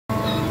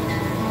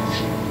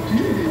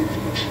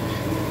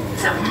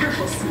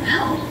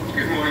Well.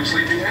 Good morning,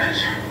 sleepyhead.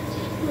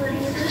 What are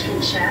you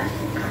cooking, Chef?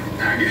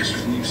 Haggis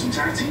with nibs and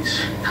tatties.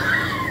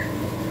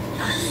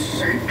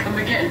 Sorry, come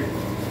again.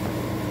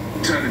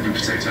 Turnip and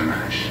potato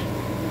mash.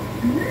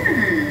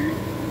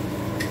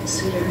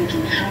 So you're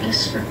making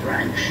haggis for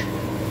brunch.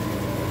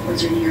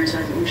 What's your New Year's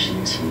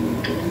resolution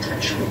to get in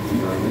touch with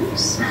your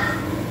roots?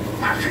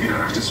 I figured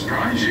I'd have to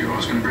surprise you. I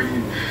was going to bring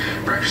you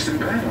breakfast in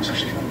bed. I was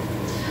actually kind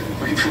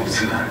of looking forward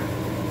to that.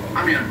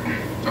 I mean,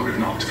 I would have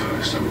knocked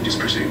first. I would just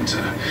presume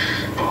to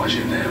barge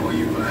in there while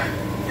you were,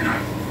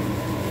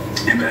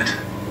 in bed.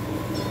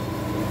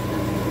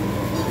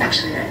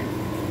 Actually,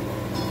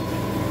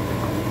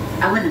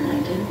 I wouldn't have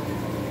minded.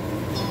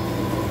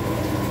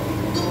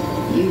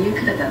 You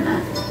could have done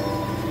that.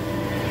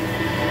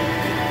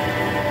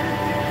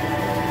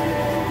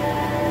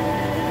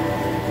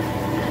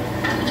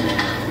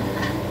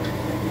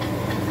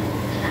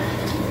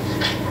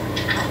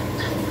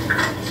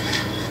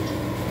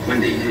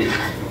 Wendy, hey.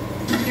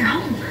 You're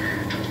home.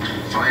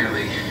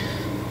 Finally.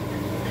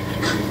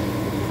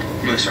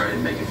 I'm really sorry I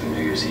didn't make it for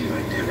New Year's Eve. I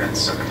got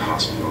stuck at the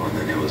hospital, and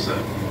then it was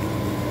a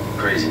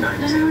crazy night.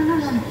 No.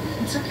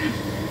 It's okay.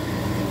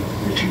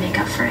 We can make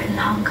up for it in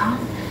Hong Kong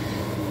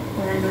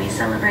when we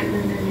celebrate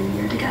Lunar New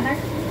Year together.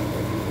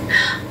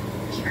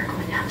 You are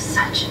going to have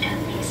such an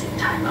amazing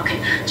time.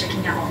 Okay,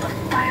 checking out all the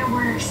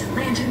fireworks and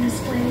lantern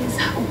displays.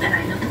 Oh, and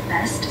I know the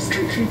best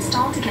street food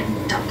stall to get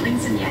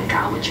dumplings and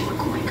yangao, which you are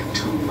going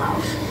to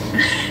love.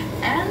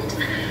 And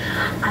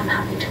I'm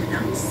happy to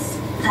announce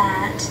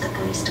that the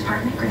police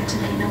department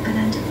granted me an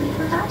open-ended leave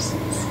of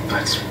absence.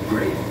 That's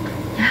great.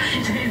 Yeah,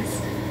 it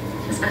is.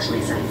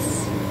 Especially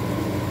since,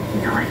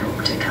 I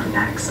hope to come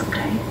back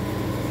someday.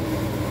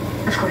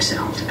 Of course, it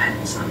all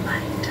depends on my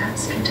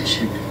dad's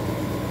condition.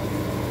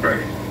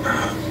 Right.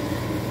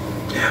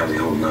 How are they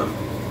holding up?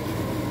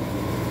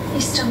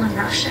 He's still in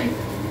rough shape.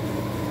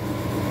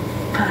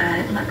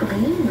 But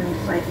luckily, my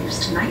flight leaves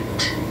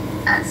tonight,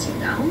 as you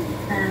know,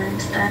 and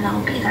then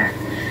I'll be there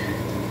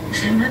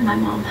with him and my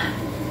mom.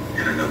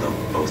 And I know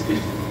they'll both be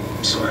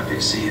so happy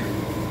to see you.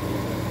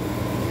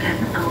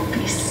 And I'll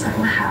be so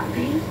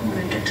happy when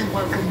I get to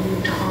welcome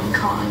you to Hong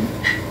Kong.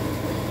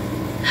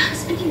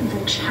 Speaking of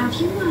which, have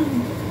you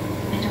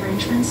made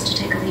arrangements to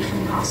take a leave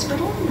from the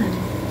hospital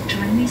and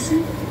join me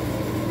soon?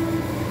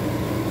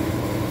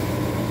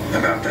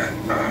 About that,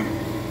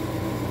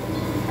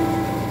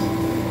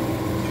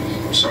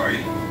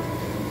 sorry.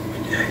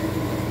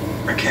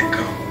 I can't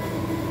go.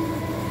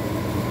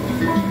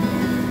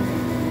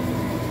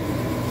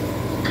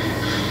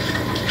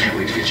 Can't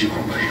wait to get you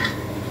home, buddy.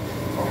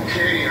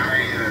 Okay,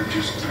 I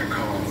just got a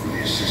call from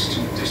the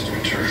assistant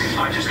district attorney.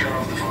 I just got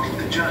off the phone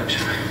with the judge.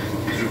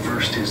 He's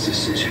reversed his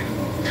decision.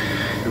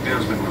 Your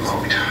bail's been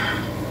revoked.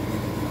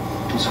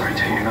 I'm sorry,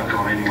 Tate, you're not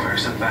going anywhere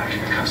except back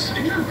in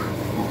custody.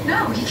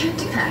 No, you can't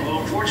do that.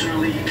 Well,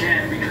 unfortunately, you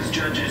can't because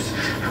judges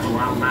have a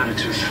lot of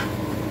latitude.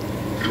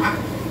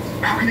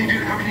 How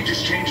can he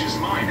just change his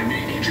mind? I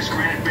mean, he just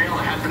granted bail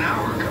a half an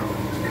hour ago.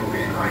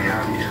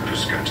 I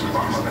just got to the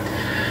bottom of it.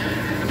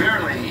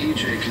 Apparently,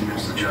 EJ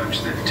convinced the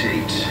judge that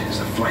Tate is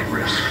a flight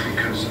risk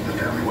because of the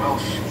family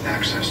wealth,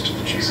 access to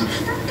the chief.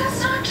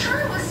 That's not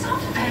true. It's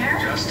not fair.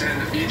 Justin,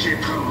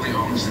 EJ probably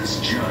owns this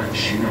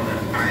judge. You know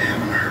that. I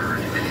haven't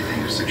heard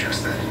anything to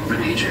suggest that. But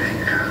EJ,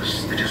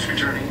 as the district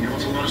attorney,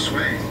 holds a lot of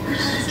sway.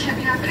 This can't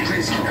be happening.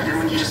 Please, can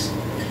everyone just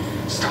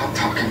stop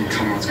talking and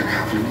tell me what's going to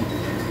happen to me?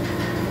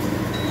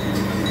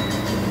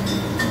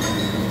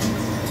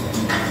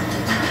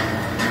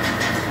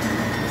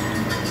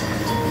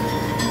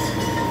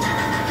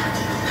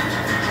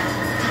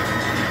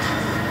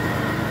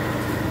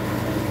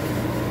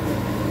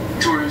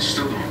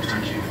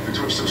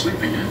 Victoria's still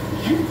sleeping, yeah?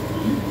 Yeah.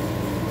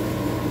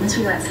 Once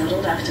we got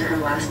settled after her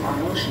last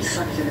bottle, she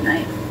slept through the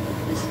night.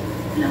 There's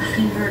no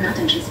fever,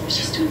 nothing.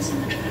 She's doing so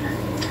much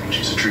better.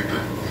 She's a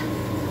trooper.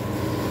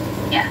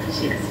 Yeah,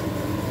 she is.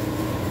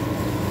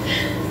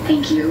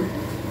 Thank you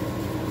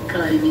for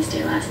letting me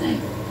stay last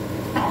night.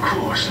 Oh, of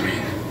course. I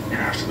mean,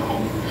 after the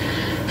whole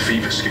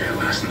fever scare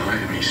last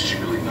night, and me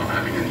stupidly not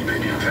having any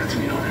baby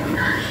amphetamine on him.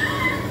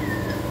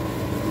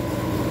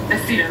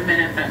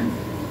 Acetaminophen.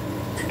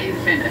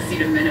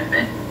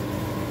 Acetaminophen.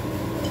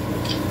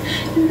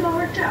 It all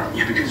worked out.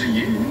 Yeah, because of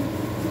you. I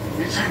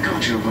mean, thank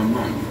God you're her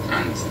mum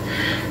and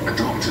a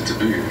doctor to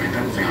boot. I mean, I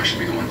don't think I should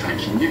be the one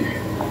thanking you.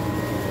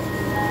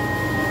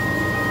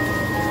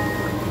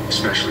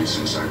 Especially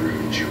since I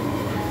ruined your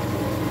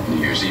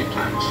New Year's Eve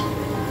plans.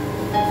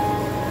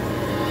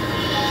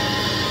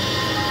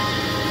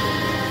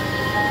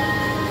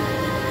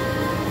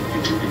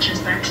 The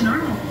temperature's back to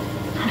normal.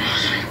 Oh,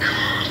 thank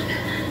God.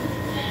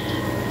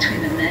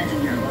 Between the meds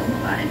and your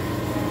lullaby.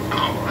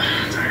 Oh, I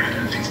had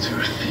anything to do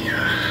with the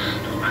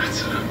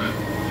latter, but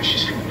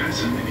she's feeling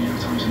better. Maybe your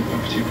time's in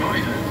over to your party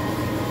then.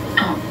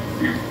 Oh,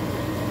 no.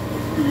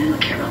 I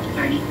don't care about the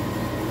party.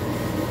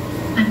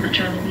 I'd much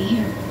rather be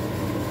here.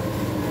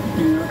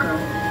 And little girl.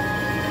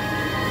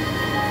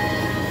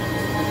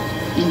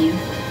 And you.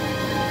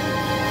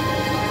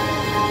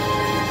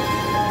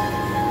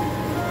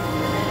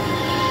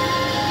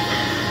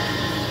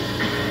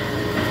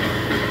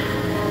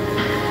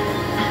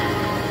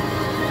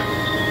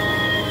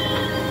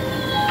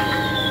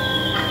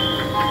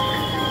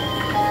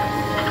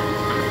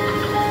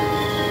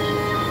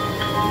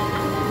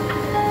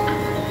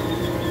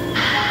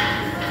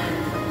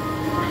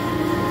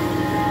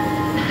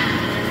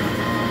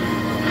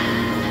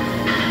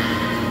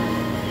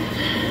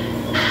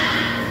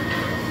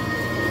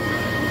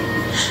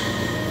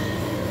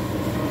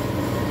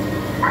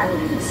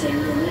 say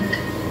ruined?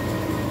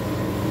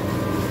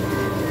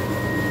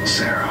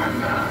 Sarah,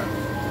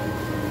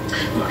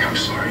 look, I'm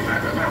sorry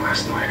about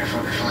last night. If I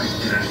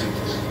did anything.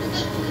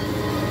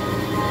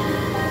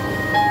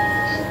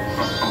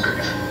 I'm good.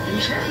 Are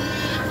you sure?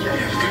 Yeah,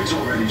 food's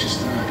all ready.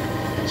 Just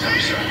have your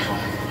serve.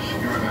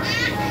 Fine. You're right back.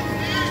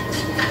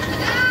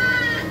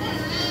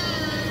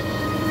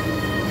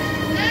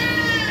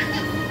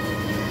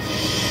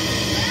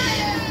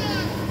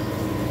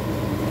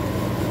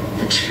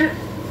 The trip.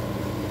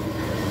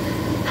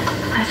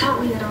 I thought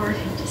we had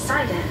already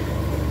decided.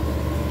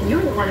 And you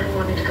were the one who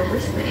wanted to go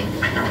with me.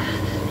 I know.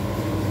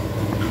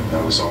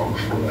 That was all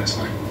before last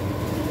night.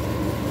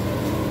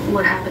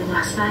 What happened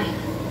last night?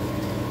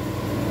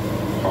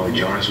 Holly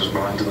Jonas was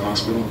brought into the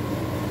hospital.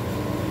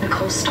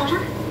 Nicole's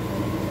daughter?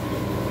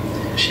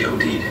 She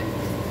OD'd.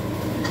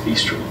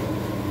 Easter.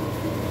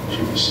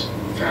 She was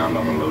found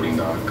on the loading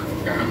dock,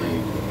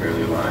 apparently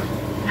barely alive.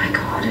 My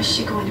God, is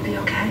she going to be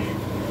okay?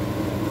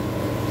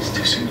 It's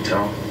too soon to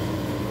tell.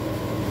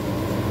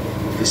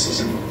 This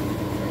isn't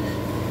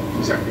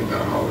exactly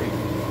about Holly.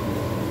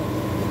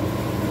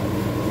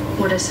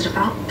 What is it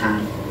about,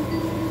 then?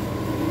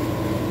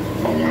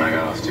 Well, when I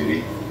got off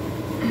duty, I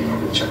went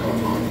over to check on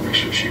my mom to make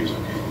sure she was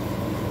okay.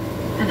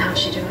 And how's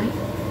she doing?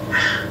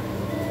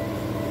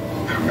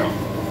 I don't know.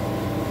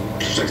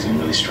 She's acting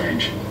really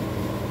strange.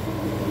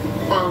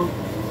 Well,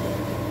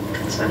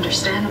 that's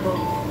understandable,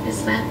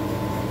 isn't it?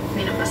 I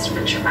mean, it must have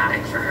been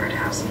traumatic for her to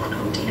have someone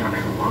OD on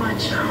her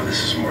watch. No,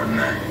 this is more than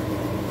that.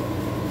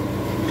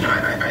 You know,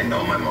 I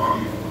know my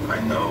mom. I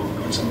know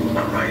when something's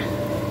not right.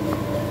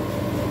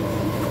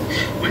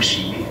 When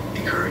she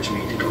encouraged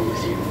me to go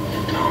with you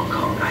to Hong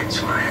Kong,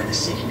 that's when I had this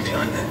sinking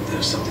feeling that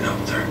there's something up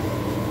with her.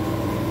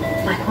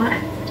 Like what?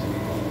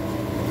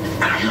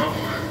 I don't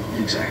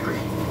know exactly.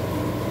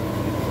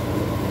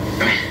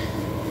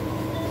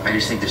 I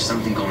just think there's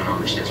something going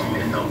on that she doesn't want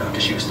me to know about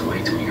because she was to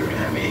wait till a year to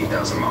have me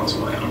 8,000 miles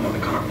away on another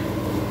continent.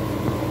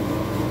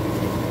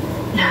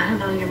 Now, I don't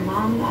know your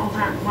mom all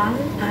that well,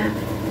 but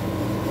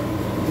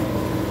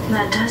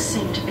that does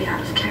seem to be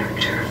out of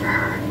character for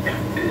her. Yeah,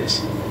 it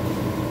is.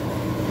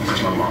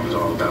 Because my mom is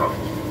all about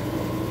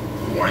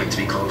wanting to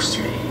be close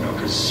to me, you know,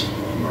 because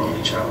I'm her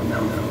only child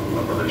now that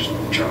my brother's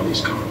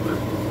Charlie's gone, but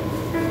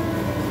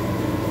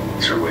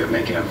it's her way of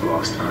making up for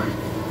lost time.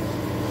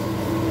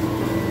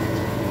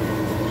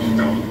 You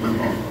know, my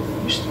mom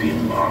used to be in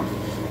the mob.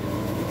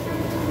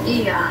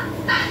 Yeah,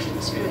 I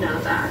do know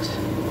that.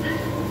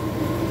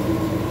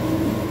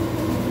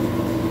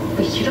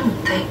 But you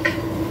don't think...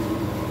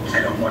 I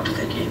don't want to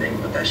think anything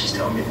but that she's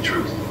telling me the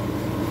truth.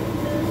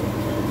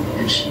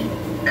 And she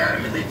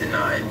adamantly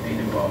denied being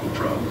involved with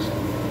drugs.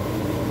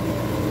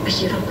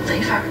 But you don't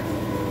believe her,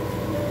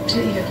 do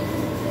you?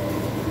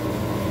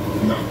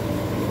 No.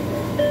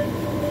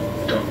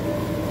 Don't.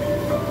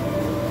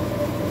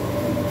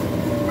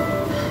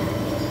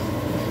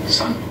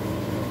 Son,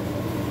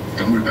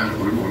 don't worry about it.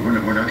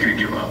 We're not going to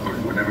give up.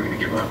 We're never going to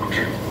give up,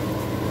 okay?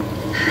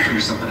 We'll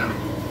figure something out.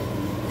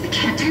 They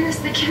can't do this.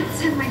 They can't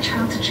send my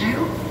child to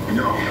jail.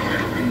 No,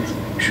 it'll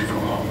be juvenile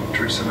hall,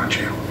 Teresa, not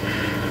jail.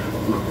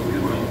 Look, we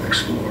will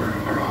explore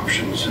our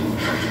options and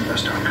find the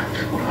best outcome.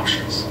 What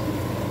options?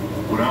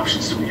 What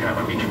options do we have?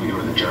 I mean, can we go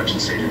to the judge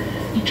and say that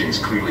EJ's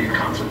clearly a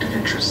conflict of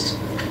interest?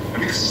 I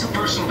mean, this is a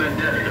personal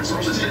vendetta. That's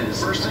all this is.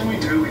 First thing we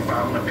do, we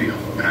file an appeal,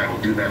 and I will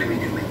do that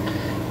immediately.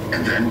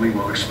 And then we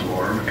will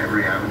explore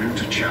every avenue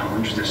to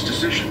challenge this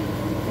decision.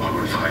 Well,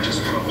 what if I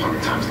just put up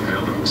 100 times the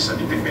bail that was said?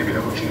 You think maybe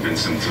that would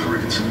convince him to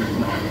reconsider?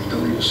 No, the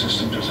legal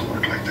system doesn't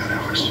work like that,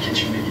 Alex. Can't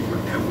you make it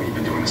work that way? You've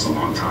been doing this a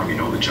long time. You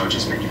know the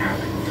judges make it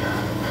happen.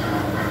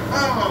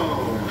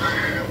 Oh,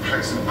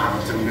 pleasant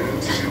afternoon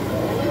to you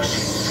all.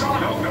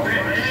 Son of a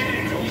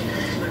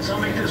bitch! Let's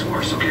not make this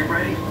worse, okay,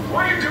 Brady?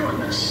 Why are you doing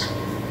this?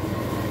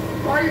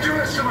 Why are you doing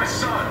this to my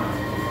son?